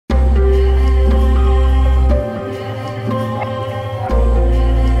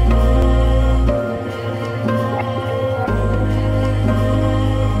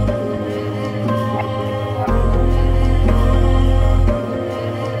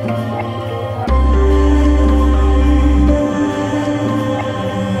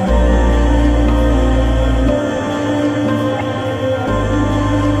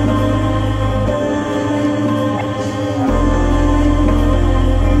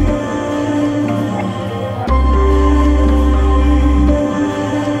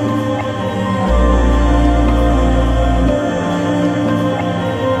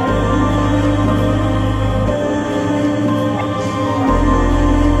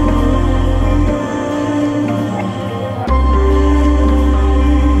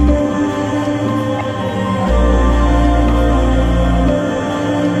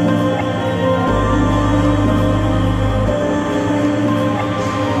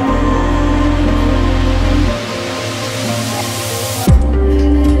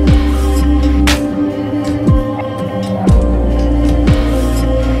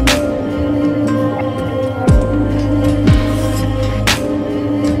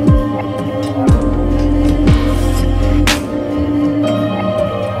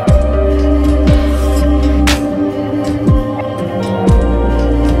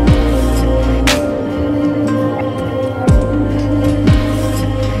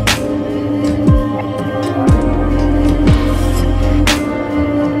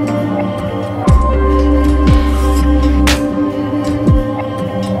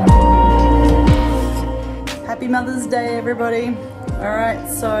everybody. Alright,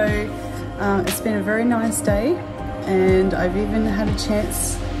 so it's been a very nice day, and I've even had a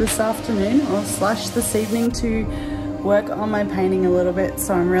chance this afternoon or slash this evening to work on my painting a little bit,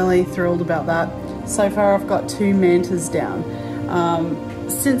 so I'm really thrilled about that. So far I've got 2 mantas down.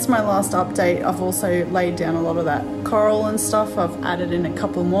 Since my last update, I've also laid down a lot of that coral and stuff. I've added in a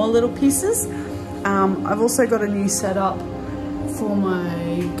couple more little pieces. I've also got a new setup for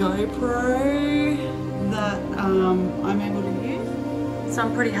my GoPro that I'm able to use. So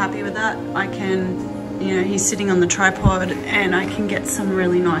I'm pretty happy with that. I can, you know, he's sitting on the tripod and I can get some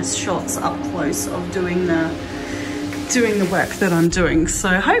really nice shots up close of doing the work that I'm doing. So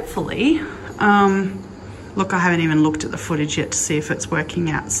hopefully, look, I haven't even looked at the footage yet to see if it's working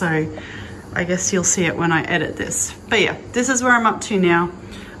out. So I guess you'll see it when I edit this. But yeah, this is where I'm up to now.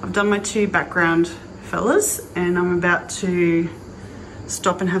 I've done my 2 background fellas and I'm about to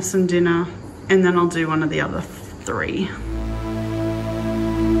stop and have some dinner, and then I'll do one of the other 3.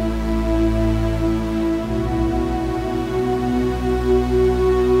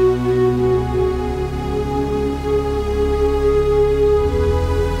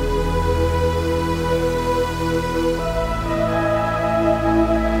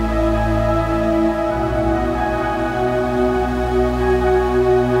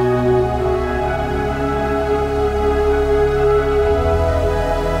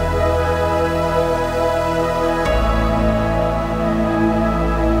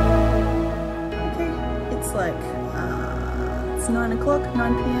 It's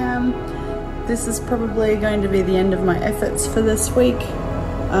 9 p.m. This is probably going to be the end of my efforts for this week.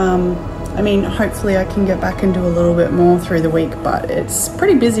 I mean, hopefully I can get back and do a little bit more through the week, but it's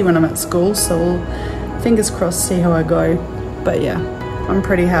pretty busy when I'm at school, so we'll, fingers crossed, see how I go. But yeah, I'm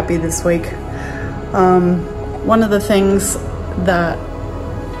pretty happy this week. One of the things that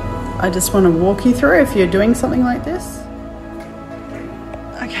I just want to walk you through if you're doing something like this.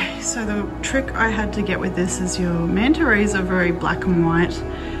 Okay, so the trick I had to get with this is your manta rays are very black and white,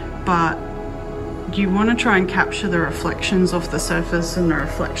 but you want to try and capture the reflections off the surface and the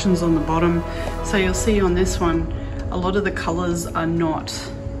reflections on the bottom. So you'll see on this one, a lot of the colors are not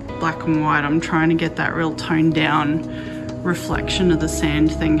black and white. I'm trying to get that real toned down reflection of the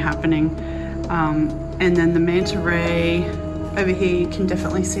sand thing happening. And then the manta ray over here, you can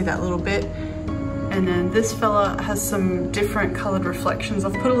definitely see that little bit. And then this fella has some different colored reflections.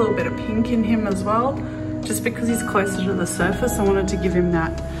 I've put a little bit of pink in him as well, just because he's closer to the surface. I wanted to give him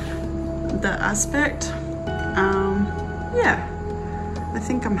that aspect. Yeah, I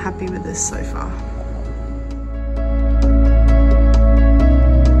think I'm happy with this so far.